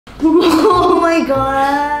Oh my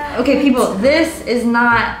god. Okay, people, this is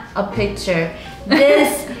not a picture.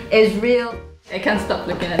 This is real. I can't stop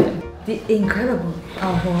looking at them. The incredible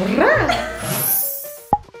OHORA.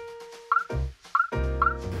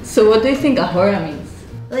 So what do you think OHORA means?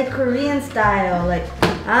 Like Korean style, like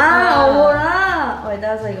OHORA. Oh,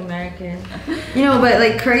 that was like American. You know, but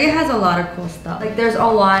like Korea has a lot of cool stuff. Like there's a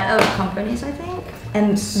lot of companies, I think,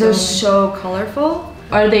 and they're so colorful.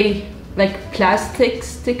 Are they like plastic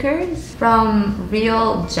stickers? From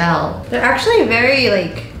real gel. They're actually very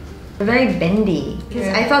very bendy. Because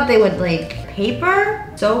I thought they would like paper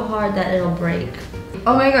so hard that it'll break.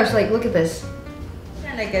 Oh my gosh, like look at this.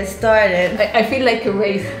 And I get started. I feel like a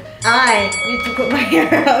race. I need to put my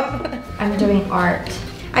hair up. I'm doing art.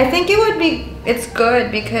 I think it's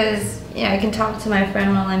good because I can talk to my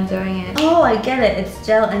friend while I'm doing it. Oh, I get it. It's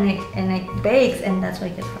gel and it bakes, and that's why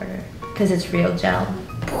it gets harder. Because it's real gel.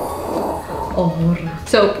 OHORA.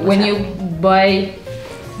 So when you buy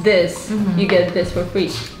this, you get this for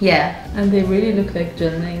free. Yeah. And they really look like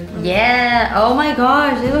gel nails. Yeah. Oh my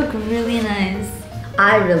gosh, they look really nice.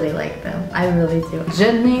 I really like them. I really do.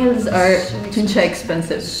 Gel nails are too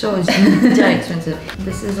expensive. So expensive.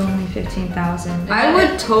 This is only 15,000. I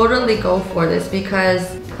would totally go for this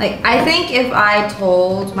because like I think if I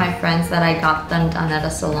told my friends that I got them done at a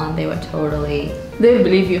salon, they would totally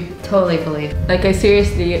believe you. Totally believe. Like I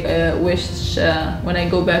seriously wish when I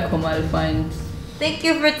go back home I'll find. Thank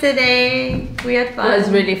you for today. We had fun. It was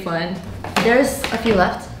really fun. There's a few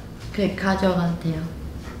left. 그 가져가세요.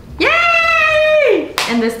 Yay!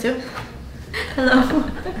 And this too. Hello.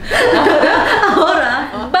 OHORA.